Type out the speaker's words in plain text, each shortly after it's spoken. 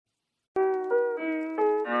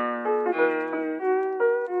You're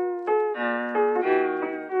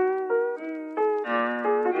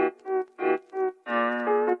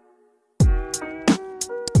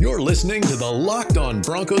listening to the Locked On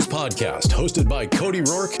Broncos podcast, hosted by Cody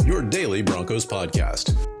Rourke, your daily Broncos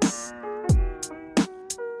podcast.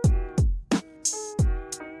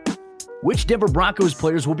 Which Denver Broncos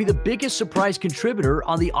players will be the biggest surprise contributor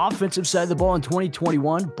on the offensive side of the ball in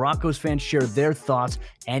 2021? Broncos fans share their thoughts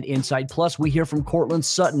and insight. Plus, we hear from Courtland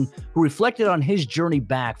Sutton, who reflected on his journey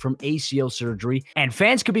back from ACL surgery. And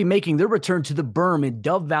fans could be making their return to the berm in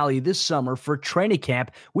Dove Valley this summer for training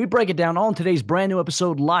camp. We break it down all in today's brand new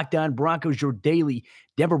episode, Locked On Broncos, your daily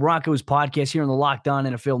Denver Broncos podcast here on the Locked On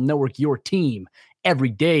NFL Network, your team every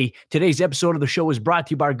day. Today's episode of the show is brought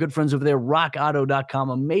to you by our good friends over there,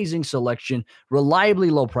 rockauto.com. Amazing selection,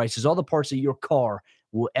 reliably low prices, all the parts that your car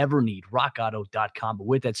will ever need. rockauto.com. But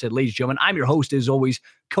with that said, ladies and gentlemen, I'm your host, as always,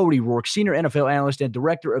 Cody Rourke, senior NFL analyst and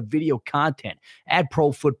director of video content at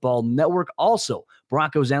Pro Football Network. Also,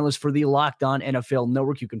 Broncos analyst for the Locked On NFL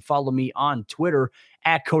Network. You can follow me on Twitter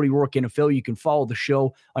at Cody Rourke NFL. You can follow the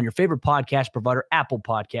show on your favorite podcast provider, Apple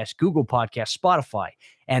Podcasts, Google Podcasts, Spotify,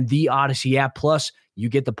 and the Odyssey app. Plus, you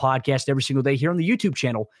get the podcast every single day here on the YouTube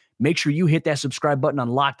channel. Make sure you hit that subscribe button on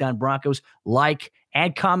Locked On Broncos, like,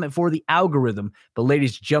 and comment for the algorithm. But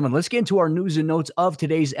ladies and gentlemen, let's get into our news and notes of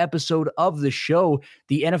today's episode of the show.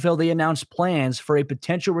 The NFL, they announced plans for a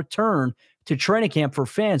potential return to training camp for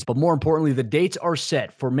fans, but more importantly, the dates are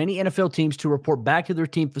set for many NFL teams to report back to their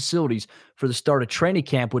team facilities for the start of training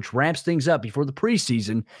camp, which ramps things up before the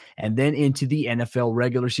preseason and then into the NFL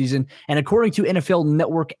regular season. And according to NFL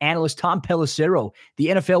Network analyst Tom Pelissero, the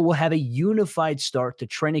NFL will have a unified start to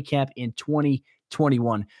training camp in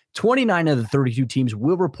 2021. 29 of the 32 teams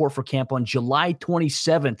will report for camp on July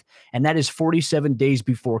 27th, and that is 47 days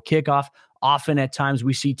before kickoff. Often at times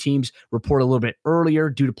we see teams report a little bit earlier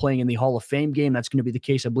due to playing in the Hall of Fame game. That's going to be the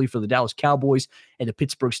case, I believe, for the Dallas Cowboys and the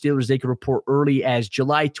Pittsburgh Steelers. They could report early as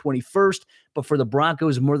July 21st, but for the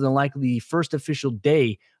Broncos, more than likely the first official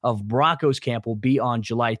day of Broncos camp will be on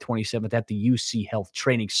July 27th at the UC Health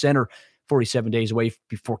Training Center. 47 days away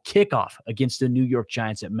before kickoff against the New York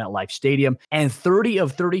Giants at MetLife Stadium. And 30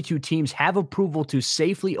 of 32 teams have approval to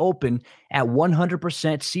safely open at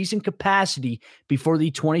 100% season capacity before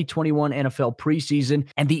the 2021 NFL preseason.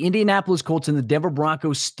 And the Indianapolis Colts and the Denver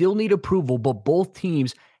Broncos still need approval, but both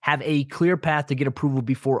teams have a clear path to get approval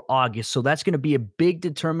before August. So that's going to be a big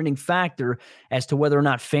determining factor as to whether or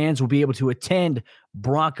not fans will be able to attend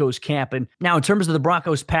Broncos camp. And now in terms of the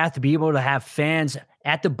Broncos path to be able to have fans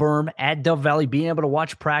at the berm, at Dove Valley, being able to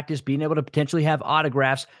watch practice, being able to potentially have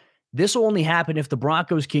autographs, this will only happen if the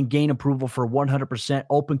Broncos can gain approval for 100%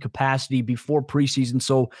 open capacity before preseason.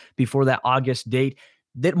 So before that August date,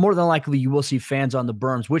 that more than likely you will see fans on the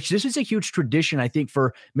berms, which this is a huge tradition, I think,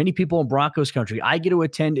 for many people in Broncos country. I get to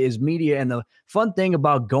attend as media, and the fun thing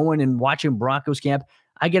about going and watching Broncos camp,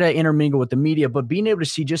 I get to intermingle with the media, but being able to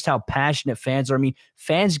see just how passionate fans are. I mean,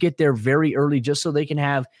 fans get there very early just so they can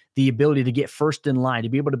have the ability to get first in line, to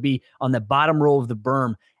be able to be on the bottom row of the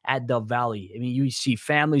berm at Dove Valley. I mean, you see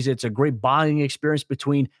families. It's a great bonding experience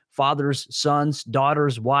between fathers, sons,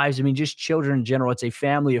 daughters, wives. I mean, just children in general. It's a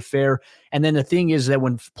family affair. And then the thing is that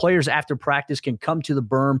when players after practice can come to the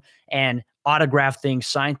berm and autograph things,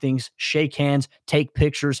 sign things, shake hands, take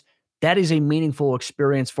pictures, that is a meaningful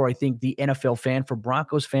experience for, I think, the NFL fan, for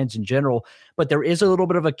Broncos fans in general. But there is a little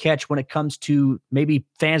bit of a catch when it comes to maybe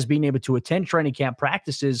fans being able to attend training camp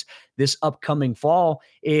practices this upcoming fall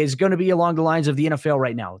is going to be along the lines of the NFL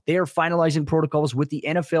right now. They are finalizing protocols with the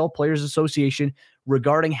NFL Players Association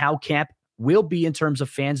regarding how camp will be in terms of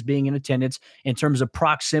fans being in attendance, in terms of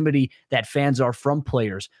proximity that fans are from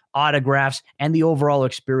players, autographs, and the overall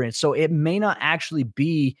experience. So it may not actually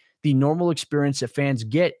be the normal experience that fans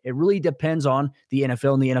get. It really depends on the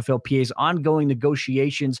NFL and the NFLPA's ongoing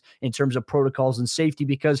negotiations in terms of protocols and safety,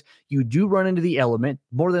 because you do run into the element.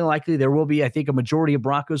 More than likely, there will be, I think, a majority of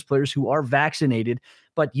Broncos players who are vaccinated,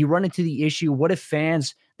 but you run into the issue, what if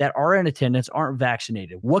fans that are in attendance aren't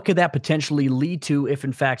vaccinated? What could that potentially lead to if,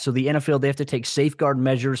 in fact, so the NFL, they have to take safeguard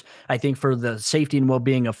measures, I think, for the safety and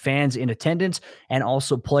well-being of fans in attendance and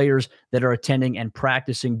also players that are attending and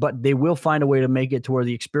practicing. But they will find a way to make it to where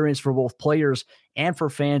the experience for both players and for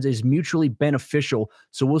fans is mutually beneficial.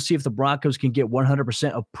 So we'll see if the Broncos can get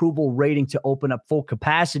 100% approval rating to open up full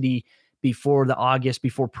capacity before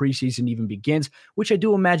preseason even begins, which I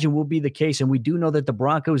do imagine will be the case. And we do know that the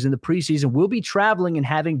Broncos in the preseason will be traveling and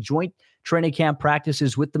having joint training camp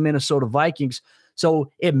practices with the Minnesota Vikings.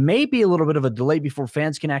 So it may be a little bit of a delay before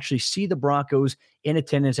fans can actually see the Broncos in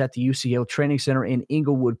attendance at the UCL Training Center in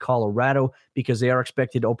Inglewood, Colorado, because they are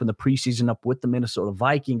expected to open the preseason up with the Minnesota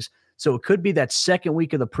Vikings. So it could be that second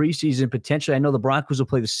week of the preseason, potentially. I know the Broncos will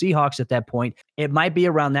play the Seahawks at that point. It might be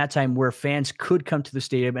around that time where fans could come to the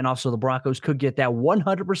stadium, and also the Broncos could get that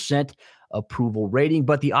 100% approval rating.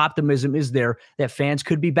 But the optimism is there that fans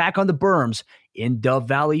could be back on the berms in Dove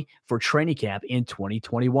Valley for training camp in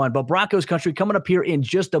 2021. But Broncos country, coming up here in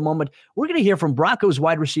just a moment, we're going to hear from Broncos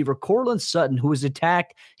wide receiver Courtland Sutton, who has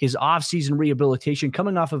attacked his offseason rehabilitation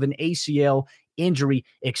coming off of an ACL injury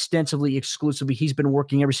extensively, exclusively. He's been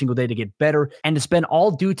working every single day to get better, and it's been all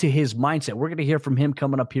due to his mindset. We're going to hear from him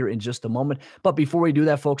coming up here in just a moment. But before we do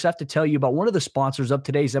that, folks, I have to tell you about one of the sponsors of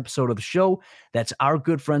today's episode of the show. That's our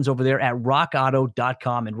good friends over there at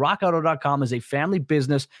rockauto.com. And rockauto.com is a family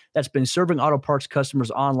business that's been serving auto parts customers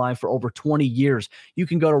online for over 20 years. You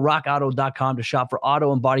can go to rockauto.com to shop for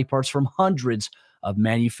auto and body parts from hundreds of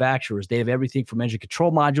manufacturers. They have everything from engine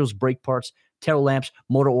control modules, brake parts, tail lamps,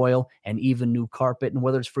 motor oil, and even new carpet. And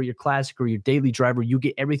whether it's for your classic or your daily driver, you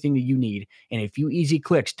get everything that you need in a few easy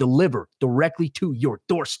clicks delivered directly to your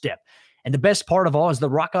doorstep. And the best part of all is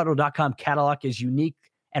the rockauto.com catalog is unique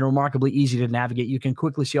and remarkably easy to navigate. You can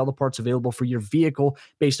quickly see all the parts available for your vehicle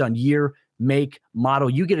based on year, make,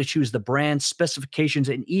 model. You get to choose the brand, specifications,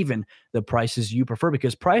 and even the prices you prefer,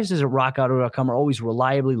 because prices at rockauto.com are always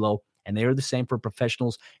reliably low, and they are the same for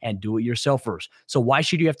professionals and do-it-yourselfers. So why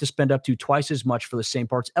should you have to spend up to twice as much for the same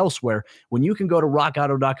parts elsewhere when you can go to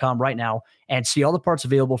rockauto.com right now and see all the parts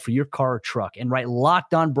available for your car or truck and write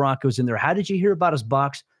Locked On Broncos in there? How did you hear about us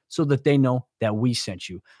box? So that they know that we sent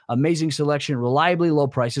you. Amazing selection, reliably low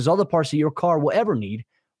prices, all the parts that your car will ever need.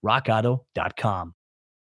 rockauto.com.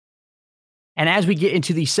 And as we get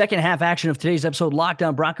into the second half action of today's episode, Locked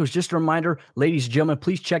On Broncos, just a reminder, ladies and gentlemen,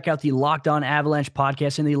 please check out the Locked On Avalanche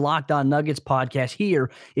podcast and the Locked On Nuggets podcast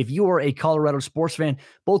here. If you are a Colorado sports fan,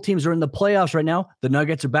 both teams are in the playoffs right now. The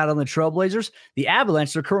Nuggets are battling the Trailblazers. The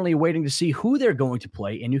Avalanche are currently waiting to see who they're going to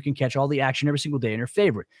play, and you can catch all the action every single day on your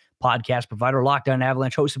favorite podcast provider, Locked On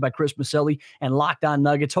Avalanche, hosted by Chris Maselli, and Locked On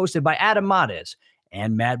Nuggets, hosted by Adam Mares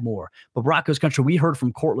and Matt Moore. But Broncos country, we heard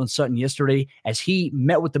from Courtland Sutton yesterday as he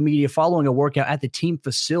met with the media following a workout at the team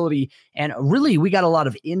facility. And really, we got a lot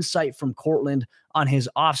of insight from Courtland on his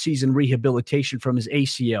offseason rehabilitation from his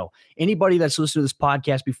ACL. Anybody that's listened to this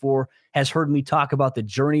podcast before has heard me talk about the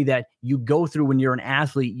journey that you go through when you're an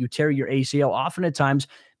athlete. You tear your ACL. Often at times,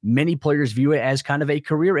 many players view it as kind of a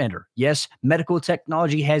career ender. Yes, medical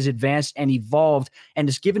technology has advanced and evolved and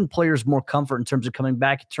has given players more comfort in terms of coming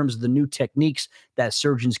back, in terms of the new techniques that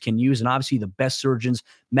surgeons can use. And obviously the best surgeons,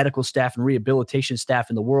 medical staff, and rehabilitation staff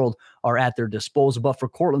in the world are at their disposal. But for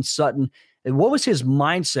Courtland Sutton, what was his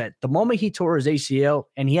mindset the moment he tore his ACL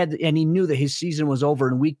and he knew that his season was over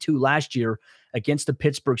in week 2 last year against the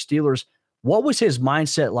Pittsburgh Steelers? What was his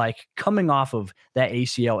mindset like coming off of that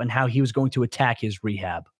ACL and how he was going to attack his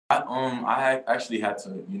rehab? I actually had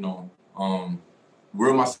to,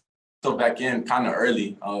 reel myself back in kind of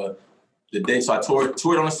early. The day, so I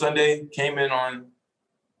toured on a Sunday, came in on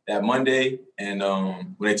that Monday, and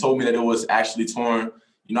when they told me that it was actually torn,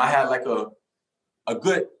 I had like a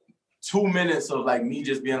good 2 minutes of like me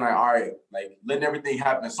just being like, all right, like letting everything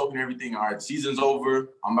happen and soaking everything. All right, season's over.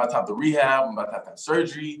 I'm about to have the rehab. I'm about to have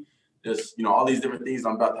surgery. Just, all these different things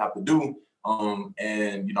I'm about to have to do.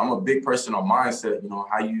 And, I'm a big person on mindset,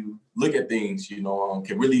 how you look at things,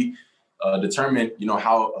 can really determine,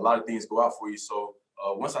 how a lot of things go out for you. So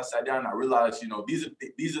once I sat down, I realized,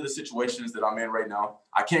 these are the situations that I'm in right now.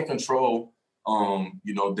 I can't control,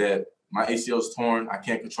 that my ACL is torn. I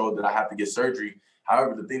can't control that I have to get surgery.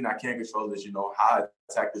 However, the thing that I can control is, how I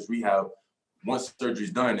attack this rehab once surgery's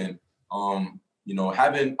done. And,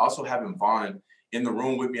 having Vaughn in the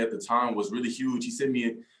room with me at the time was really huge. He sent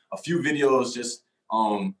me a few videos just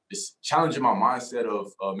challenging my mindset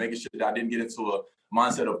of making sure that I didn't get into a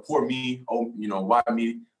mindset of poor me, why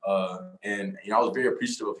me? And I was very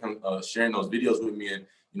appreciative of him sharing those videos with me. And,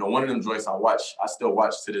 one of them joints I still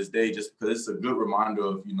watch to this day just because it's a good reminder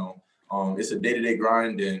of, it's a day-to-day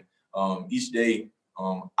grind. And each day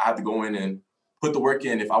I have to go in and put the work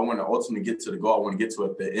in if I want to ultimately get to the goal I want to get to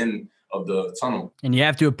at the end of the tunnel. And you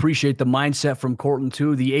have to appreciate the mindset from Courtland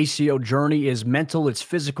too. The ACL journey is mental, it's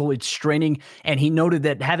physical, it's straining. And he noted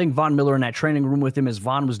that having Von Miller in that training room with him as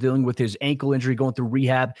Von was dealing with his ankle injury, going through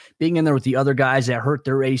rehab, being in there with the other guys that hurt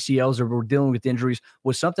their ACLs or were dealing with injuries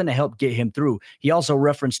was something to help get him through. He also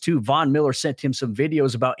referenced too, Von Miller sent him some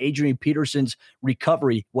videos about Adrian Peterson's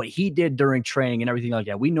recovery, what he did during training and everything like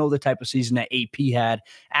that. We know the type of season that AP had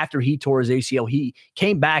after he tore his ACL. He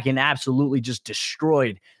came back and absolutely just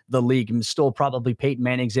destroyed the league and stole probably Peyton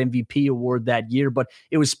Manning's MVP award that year. But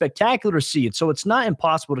it was spectacular to see it. So it's not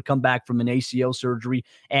impossible to come back from an ACL surgery.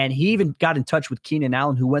 And he even got in touch with Keenan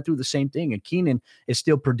Allen, who went through the same thing. And Keenan is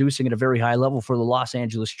still producing at a very high level for the Los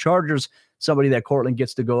Angeles Chargers, somebody that Cortland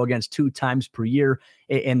gets to go against 2 times per year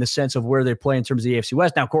in the sense of where they play in terms of the AFC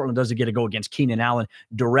West. Now, Cortland doesn't get to go against Keenan Allen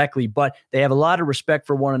directly, but they have a lot of respect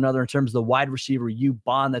for one another in terms of the wide receiver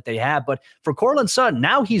bond that they have. But for Cortland Sutton,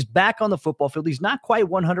 now he's back on the football field. He's not quite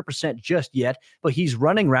 100% just yet, but he's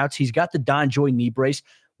running routes. He's got the Don Joy knee brace.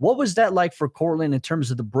 What was that like for Cortland in terms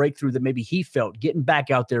of the breakthrough that maybe he felt getting back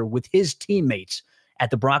out there with his teammates at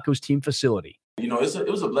the Broncos team facility? It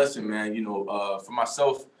was a blessing, man. For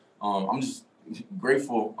myself, I'm just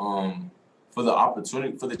grateful for the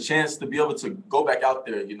opportunity, for the chance to be able to go back out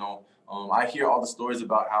there. I hear all the stories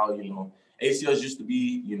about how, ACLs used to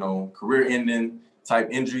be, career-ending type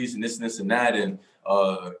injuries and this and that. And,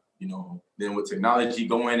 then with technology,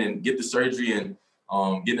 go in and get the surgery and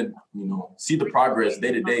get to, see the progress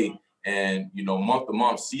day to day and, month to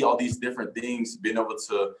month, see all these different things, being able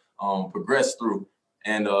to progress through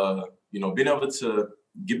and, being able to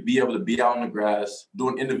be able to be out on the grass,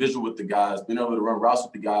 doing individual with the guys, being able to run routes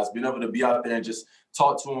with the guys, being able to be out there and just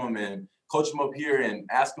talk to them and coach them up here and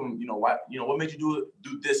ask them, why, what made you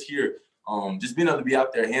do this here? Just being able to be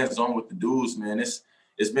out there hands-on with the dudes, man, it's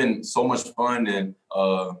been so much fun and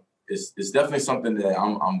it's definitely something that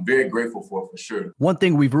I'm very grateful for sure. One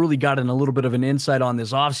thing we've really gotten a little bit of an insight on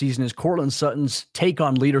this offseason is Cortland Sutton's take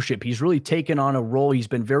on leadership. He's really taken on a role. He's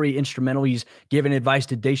been very instrumental. He's given advice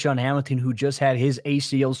to Deshaun Hamilton, who just had his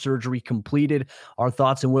ACL surgery completed. Our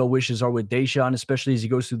thoughts and well wishes are with Deshaun, especially as he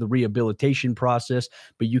goes through the rehabilitation process.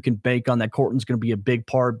 But you can bank on that Cortland's going to be a big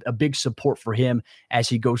part, a big support for him as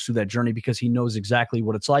he goes through that journey because he knows exactly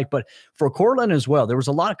what it's like. But for Cortland as well, there was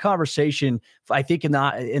a lot of conversation, I think, in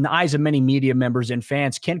the eyes of many media members and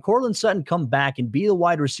fans. Can Cortland Sutton come back and be the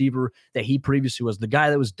wide receiver that he previously was, the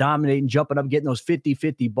guy that was dominating, jumping up, getting those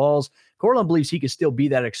 50-50 balls? Cortland believes he can still be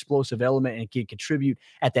that explosive element and can contribute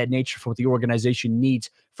at that nature for what the organization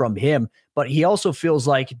needs from him. But he also feels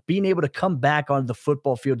like being able to come back onto the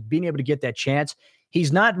football field, being able to get that chance,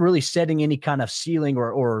 he's not really setting any kind of ceiling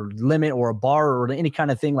or limit or a bar or any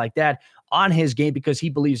kind of thing like that on his game because he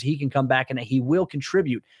believes he can come back and he will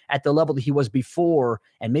contribute at the level that he was before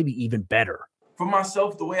and maybe even better. For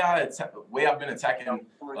myself, the way I've been attacking,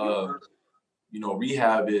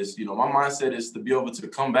 rehab is, my mindset is to be able to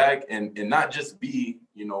come back and not just be,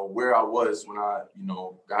 where I was when I,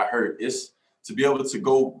 got hurt. It's to be able to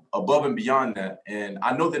go above and beyond that. And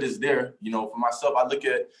I know that it's there, for myself. I look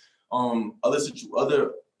at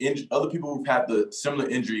other people who've had the similar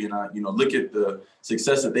injury and I, look at the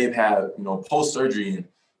success that they've had, post-surgery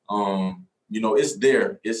and, it's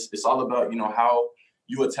there. It's all about, how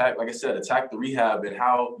you attack the rehab and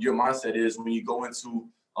how your mindset is when you go into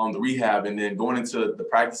the rehab and then going into the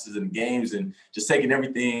practices and games and just taking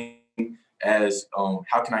everything as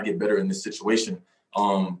how can I get better in this situation?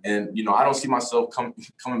 And, I don't see myself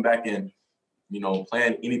coming back and,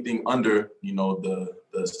 playing anything under,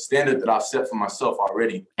 the standard that I've set for myself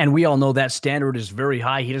already. And we all know that standard is very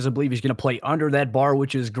high. He doesn't believe he's going to play under that bar,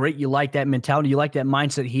 which is great. You like that mentality. You like that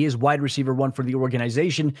mindset. He is wide receiver 1 for the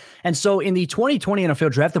organization. And so in the 2020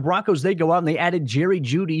 NFL draft, the Broncos, they go out and they added Jerry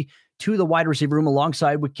Jeudy to the wide receiver room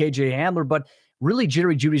alongside with KJ Hamler. But really,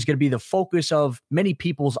 Jerry Jeudy is going to be the focus of many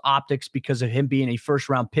people's optics because of him being a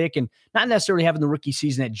first-round pick and not necessarily having the rookie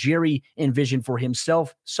season that Jerry envisioned for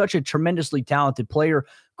himself. Such a tremendously talented player.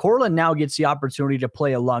 Cortland now gets the opportunity to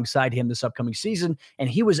play alongside him this upcoming season, and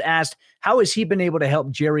he was asked, how has he been able to help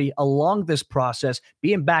Jerry along this process,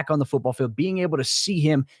 being back on the football field, being able to see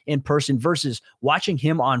him in person versus watching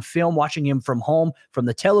him on film, watching him from home, from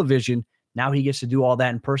the television. Now he gets to do all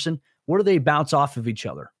that in person. Where do they bounce off of each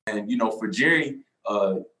other? And, for Jerry,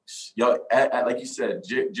 like you said,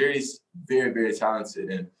 Jerry's very, very talented.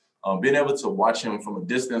 And being able to watch him from a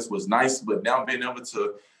distance was nice. But now being able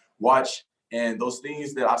to watch and those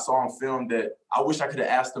things that I saw on film that I wish I could have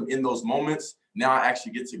asked him in those moments, now I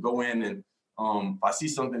actually get to go in and if I see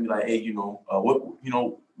something, be like, hey,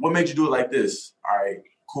 what made you do it like this? All right,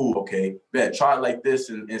 cool, okay, bet, try it like this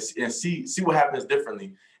and see what happens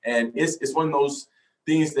differently. And it's one of those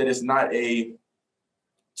things that it's not a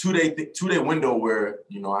two-day window where,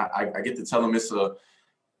 I get to tell them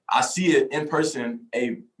I see it in person,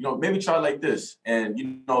 maybe try it like this. And,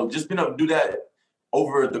 just being able to do that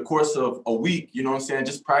over the course of a week,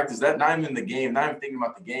 just practice that, not even the game, not even thinking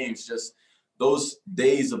about the games, just those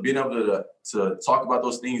days of being able to talk about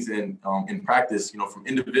those things in practice, from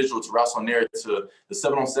individual to routes on there to the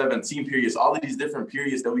 7-on-7 team periods, all of these different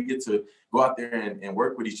periods that we get to go out there and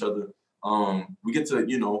work with each other. we get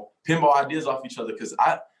to, pinball ideas off each other, because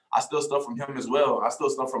I steal stuff from him as well. I steal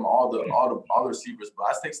stuff from all the receivers, but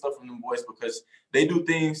I take stuff from them boys because they do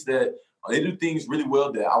things really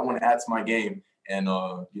well that I want to add to my game. And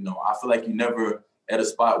I feel like you never at a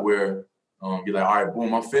spot where you're like, all right,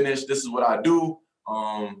 boom, I'm finished. This is what I do.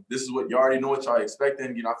 This is what you already know what y'all expecting.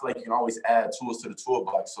 I feel like you can always add tools to the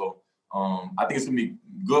toolbox. So I think it's gonna be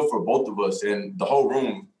good for both of us and the whole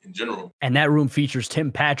room in general. And that room features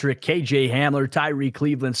Tim Patrick, KJ Hamler, Tyree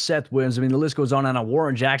Cleveland, Seth Williams. I mean, the list goes on. A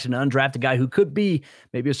Warren Jackson, an undrafted guy who could be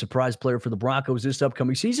maybe a surprise player for the Broncos this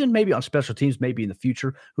upcoming season, maybe on special teams, maybe in the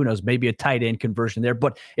future. Who knows? Maybe a tight end conversion there.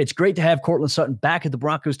 But it's great to have Courtland Sutton back at the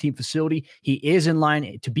Broncos team facility. He is in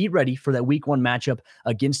line to be ready for that week 1 matchup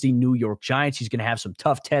against the New York Giants. He's going to have some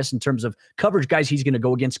tough tests in terms of coverage guys he's going to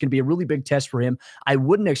go against. It's going to be a really big test for him. I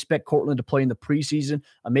wouldn't expect Courtland to play in the preseason,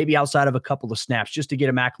 maybe outside of a couple of snaps, just to get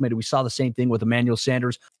him acclimated. We saw the same thing with Emmanuel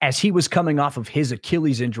Sanders. As he was coming off of his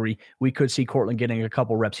Achilles injury, we could see Courtland getting a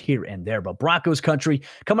couple reps here and there. But Broncos country,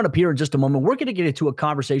 coming up here in just a moment, we're going to get into a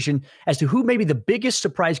conversation as to who maybe the biggest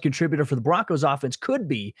surprise contributor for the Broncos offense could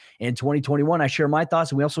be in 2021. I share my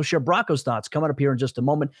thoughts, and we also share Broncos thoughts coming up here in just a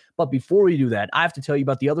moment. But before we do that, I have to tell you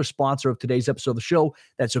about the other sponsor of today's episode of the show.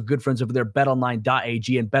 That's our good friends over there,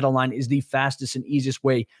 betonline.ag. And BetOnline is the fastest and easiest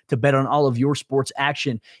way to bet on all of your sports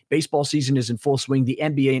action. Baseball season is in full swing. The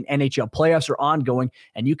NBA and NHL playoffs are ongoing,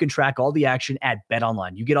 and you can track all the action at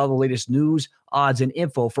BetOnline. You get all the latest news, odds, and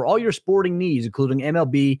info for all your sporting needs, including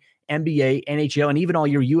MLB, NBA, NHL, and even all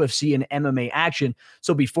your UFC and MMA action.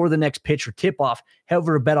 So before the next pitch or tip-off, head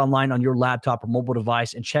over to BetOnline on your laptop or mobile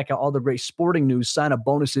device and check out all the great sporting news, sign-up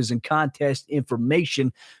bonuses, and contest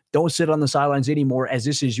information. Don't sit on the sidelines anymore, as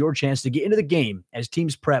this is your chance to get into the game as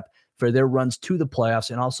teams prep for their runs to the playoffs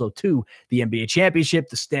and also to the NBA championship,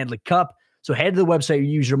 the Stanley Cup. So head to the website or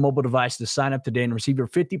use your mobile device to sign up today and receive your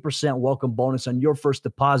 50% welcome bonus on your first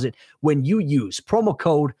deposit when you use promo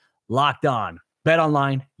code LOCKEDON.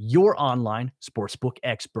 BetOnline, your online sportsbook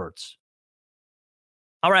experts.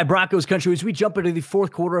 All right, Broncos country, as we jump into the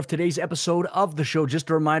fourth quarter of today's episode of the show,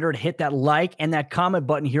 just a reminder to hit that like and that comment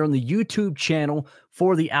button here on the YouTube channel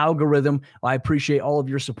for the algorithm. I appreciate all of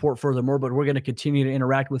your support furthermore, but we're going to continue to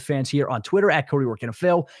interact with fans here on Twitter at Cody Rourke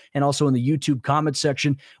NFL and also in the YouTube comment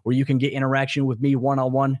section where you can get interaction with me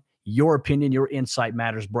one-on-one. Your opinion, your insight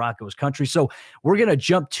matters, Broncos country. So we're going to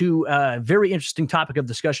jump to a very interesting topic of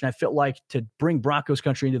discussion. I felt like to bring Broncos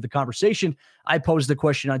country into the conversation, I posed the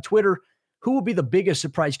question on Twitter: who will be the biggest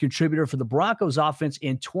surprise contributor for the Broncos offense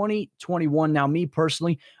in 2021? Now, me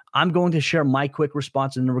personally, I'm going to share my quick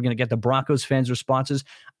response, and then we're going to get the Broncos fans' responses.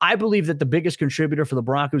 I believe that the biggest contributor for the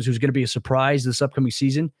Broncos, who's going to be a surprise this upcoming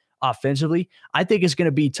season offensively, I think it's going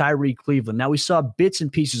to be Tyree Cleveland. Now, we saw bits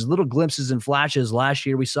and pieces, little glimpses and flashes last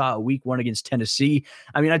year. We saw a week 1 against Tennessee.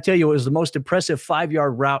 I mean, I tell you, it was the most impressive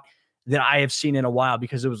 5-yard route that I have seen in a while,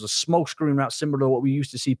 because it was a smokescreen route similar to what we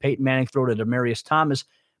used to see Peyton Manning throw to Demaryius Thomas.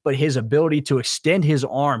 But his ability to extend his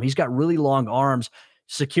arm, he's got really long arms,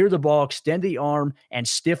 secure the ball, extend the arm, and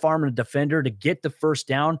stiff arm a defender to get the first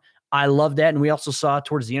down. I love that. And we also saw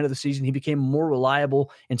towards the end of the season, he became more reliable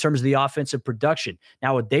in terms of the offensive production.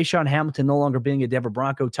 Now, with Deshaun Hamilton no longer being a Denver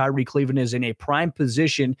Bronco, Tyree Cleveland is in a prime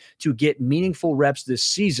position to get meaningful reps this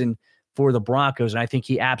season for the Broncos, and I think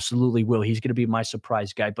he absolutely will. He's going to be my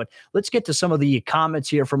surprise guy. But let's get to some of the comments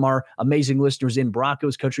here from our amazing listeners in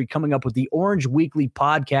Broncos country coming up with the Orange Weekly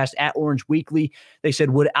podcast at Orange Weekly. They said,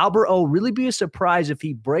 would Albert O really be a surprise if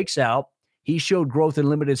he breaks out? He showed growth in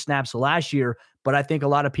limited snaps last year, but I think a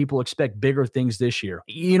lot of people expect bigger things this year.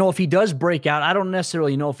 If he does break out, I don't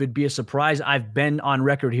necessarily know if it'd be a surprise. I've been on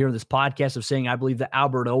record here in this podcast of saying I believe that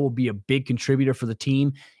Albert O will be a big contributor for the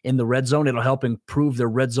team in the red zone. It'll help improve their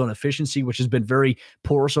red zone efficiency, which has been very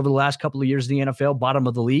porous over the last couple of years in the NFL, bottom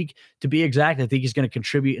of the league. To be exact, I think he's going to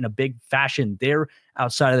contribute in a big fashion there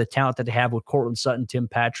outside of the talent that they have with Courtland Sutton, Tim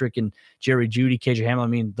Patrick, and Jerry Jeudy, KJ Hamler. I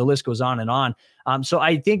mean, the list goes on and on. So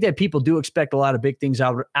I think that people do expect a lot of big things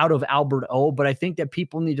out of Albert O, but I think that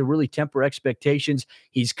people need to really temper expectations.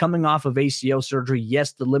 He's coming off of ACL surgery.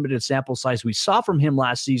 Yes, the limited sample size we saw from him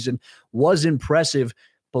last season was impressive,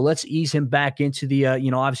 but let's ease him back into the,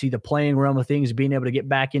 obviously the playing realm of things, being able to get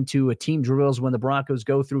back into a team drills when the Broncos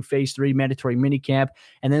go through phase 3 mandatory minicamp.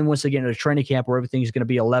 And then once they get into a training camp where everything is going to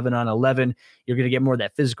be 11 on 11, you're going to get more of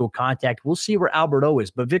that physical contact. We'll see where Albert O is.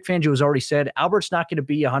 But Vic Fangio has already said Albert's not going to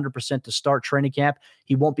be 100% to start training camp.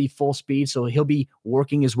 He won't be full speed, so he'll be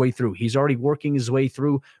working his way through. He's already working his way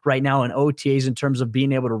through right now in OTAs in terms of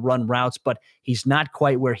being able to run routes, but he's not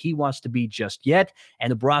quite where he wants to be just yet,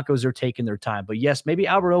 and the Broncos are taking their time. But yes, maybe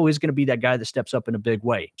Albert O is going to be that guy that steps up in a big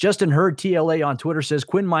way. Justin Hurd, TLA on Twitter says,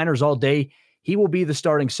 Quinn Miners all day. he will be the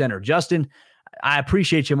starting center. Justin, I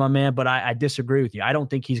appreciate you, my man, but I disagree with you. I don't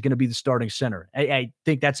think he's going to be the starting center. I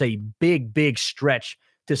think that's a big, big stretch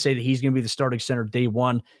to say that he's going to be the starting center day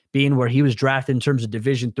one, being where he was drafted in terms of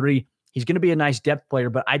Division III. He's going to be a nice depth player,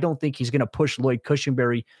 but I don't think he's going to push Lloyd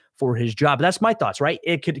Cushenberry for his job. That's my thoughts, right?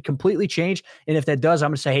 It could completely change. And if that does, I'm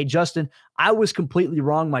going to say, hey, Justin, I was completely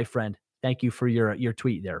wrong, my friend. Thank you for your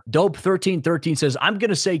tweet there. Dope1313 says, I'm going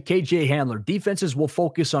to say KJ Hamler. Defenses will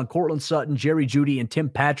focus on Cortland Sutton, Jerry Jeudy, and Tim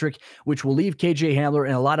Patrick, which will leave KJ Hamler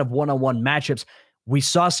in a lot of one-on-one matchups. We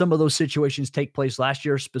saw some of those situations take place last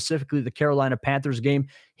year, specifically the Carolina Panthers game.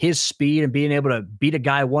 His speed and being able to beat a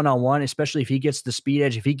guy one-on-one, especially if he gets the speed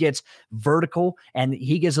edge, if he gets vertical and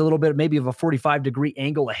he gets a little bit maybe of a 45-degree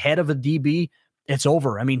angle ahead of a DB, it's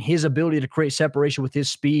over. I mean, his ability to create separation with his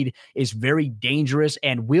speed is very dangerous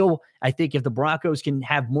and I think if the Broncos can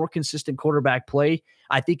have more consistent quarterback play,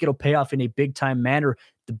 I think it'll pay off in a big-time manner.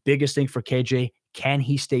 The biggest thing for KJ, can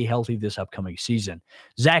he stay healthy this upcoming season?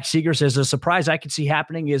 Zach Seeger says, a surprise I could see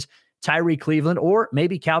happening is Tyree Cleveland or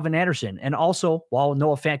maybe Calvin Anderson. And also, while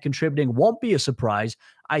Noah Fant contributing won't be a surprise,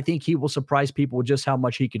 I think he will surprise people with just how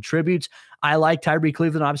much he contributes. I like Tyree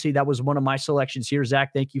Cleveland. Obviously, that was one of my selections here.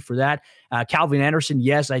 Zach, thank you for that. Calvin Anderson,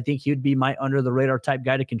 yes, I think he would be my under-the-radar type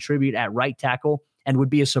guy to contribute at right tackle and would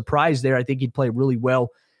be a surprise there. I think he'd play really well.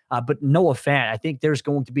 But Noah Fant, I think there's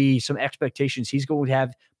going to be some expectations. He's going to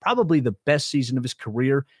have probably the best season of his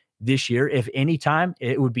career this year. If any time,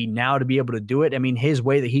 it would be now to be able to do it. I mean, his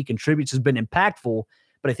way that he contributes has been impactful,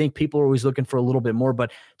 but I think people are always looking for a little bit more.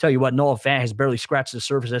 But tell you what, Noah Fant has barely scratched the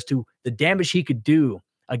surface as to the damage he could do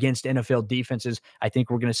against NFL defenses. I think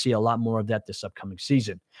we're going to see a lot more of that this upcoming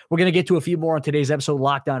season. We're going to get to a few more on today's episode.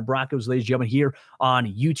 Locked On Broncos, ladies and gentlemen, here on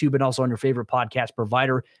YouTube and also on your favorite podcast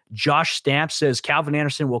provider. Josh Stamp says Calvin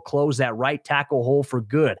Anderson will close that right tackle hole for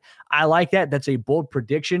good. I like that. That's a bold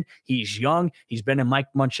prediction. He's young. He's been in Mike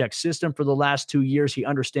Munchak's system for the last 2 years. He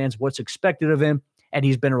understands what's expected of him, and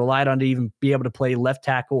he's been relied on to even be able to play left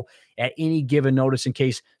tackle at any given notice in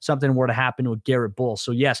case something were to happen with Garrett Bull.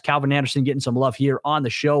 So, yes, Calvin Anderson getting some love here on the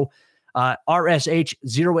show.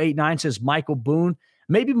 RSH089 says Michael Boone,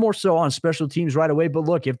 maybe more so on special teams right away. But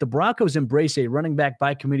look, if the Broncos embrace a running back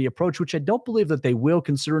by committee approach, which I don't believe that they will,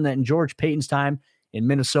 considering that in George Payton's time in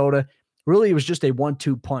Minnesota, really it was just a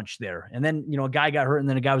 1-2 punch there. And then, a guy got hurt and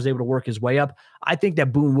then a guy was able to work his way up. I think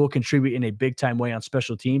that Boone will contribute in a big-time way on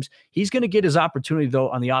special teams. He's going to get his opportunity, though,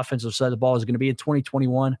 on the offensive side of the ball. Is it going to be in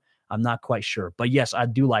 2021? I'm not quite sure. But, yes, I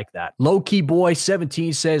do like that. Low-Key Boy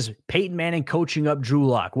 17 says, Peyton Manning coaching up Drew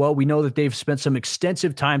Lock. Well, we know that they've spent some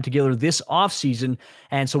extensive time together this offseason,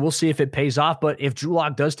 and so we'll see if it pays off. But if Drew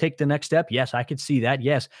Lock does take the next step, yes, I could see that.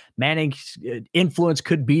 Yes, Manning's influence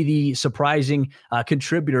could be the surprising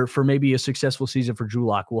contributor for maybe a successful season for Drew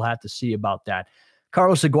Lock. We'll have to see about that.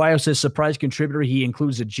 Carlos Aguayo says, surprise contributor. He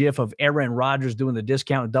includes a GIF of Aaron Rodgers doing the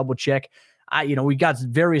discount and double check. We got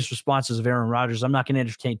various responses of Aaron Rodgers. I'm not going to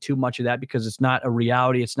entertain too much of that because it's not a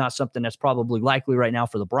reality. It's not something that's probably likely right now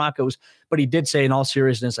for the Broncos. But he did say in all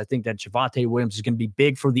seriousness, I think that Javonte Williams is going to be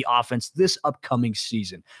big for the offense this upcoming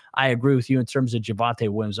season. I agree with you in terms of Javonte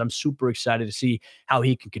Williams. I'm super excited to see how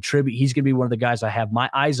he can contribute. He's going to be one of the guys I have my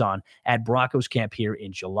eyes on at Broncos camp here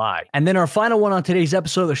in July. And then our final one on today's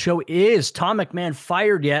episode of the show is Tom McMahon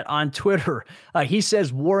fired yet on Twitter. He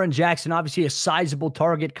says Warren Jackson, obviously a sizable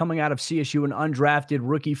target coming out of CSU, an undrafted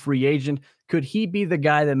rookie free agent. Could he be the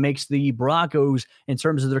guy that makes the Broncos, in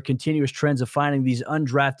terms of their continuous trends of finding these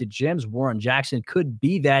undrafted gems? Warren Jackson could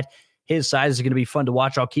be that. His size is going to be fun to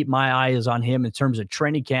watch. I'll keep my eyes on him in terms of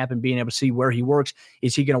training camp and being able to see where he works.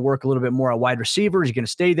 Is he going to work a little bit more at wide receiver? Is he going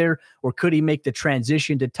to stay there? Or could he make the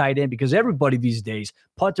transition to tight end? Because everybody these days,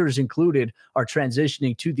 punters included, are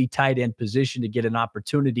transitioning to the tight end position to get an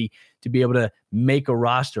opportunity to be able to make a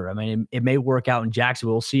roster. I mean, it may work out in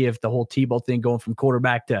Jacksonville. We'll see if the whole Tebow thing going from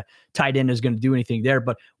quarterback to tight end is going to do anything there.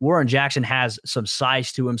 But Warren Jackson has some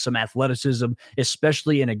size to him, some athleticism,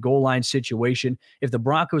 especially in a goal line situation. If the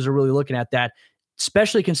Broncos are really looking at that,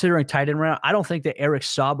 especially considering tight end round, I don't think that Eric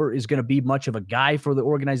Sauber is going to be much of a guy for the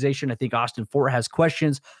organization. I think Austin Fort has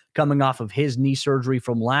questions coming off of his knee surgery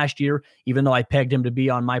from last year, even though I pegged him to be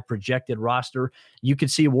on my projected roster. You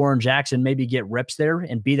could see Warren Jackson maybe get reps there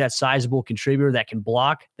and be that sizable contributor that can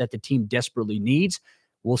block that the team desperately needs.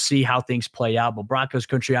 We'll see how things play out. But Broncos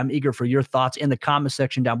country, I'm eager for your thoughts in the comment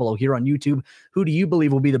section down below here on YouTube. Who do you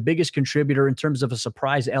believe will be the biggest contributor in terms of a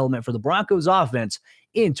surprise element for the Broncos offense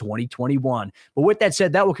in 2021? But with that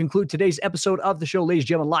said, that will conclude today's episode of the show. Ladies and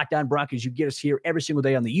gentlemen, Locked On Broncos. You get us here every single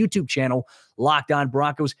day on the YouTube channel, Locked On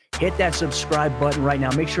Broncos. Hit that subscribe button right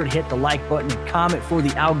now. Make sure to hit the like button and comment for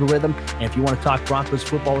the algorithm. And if you want to talk Broncos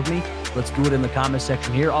football with me, let's do it in the comment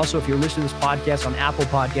section here. Also, if you're listening to this podcast on Apple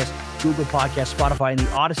Podcasts, Google Podcasts, Spotify, and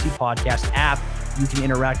the Odyssey Podcast app, you can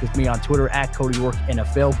interact with me on Twitter at Cody Rourke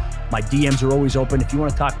NFL. My DMs are always open. If you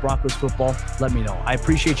want to talk Broncos football, let me know. I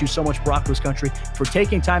appreciate you so much, Broncos country, for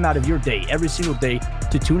taking time out of your day, every single day,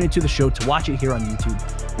 to tune into the show, to watch it here on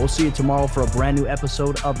YouTube. We'll see you tomorrow for a brand new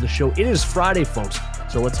episode of the show. It is Friday, folks,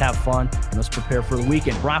 so let's have fun and let's prepare for the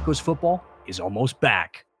weekend. Broncos football is almost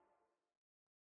back.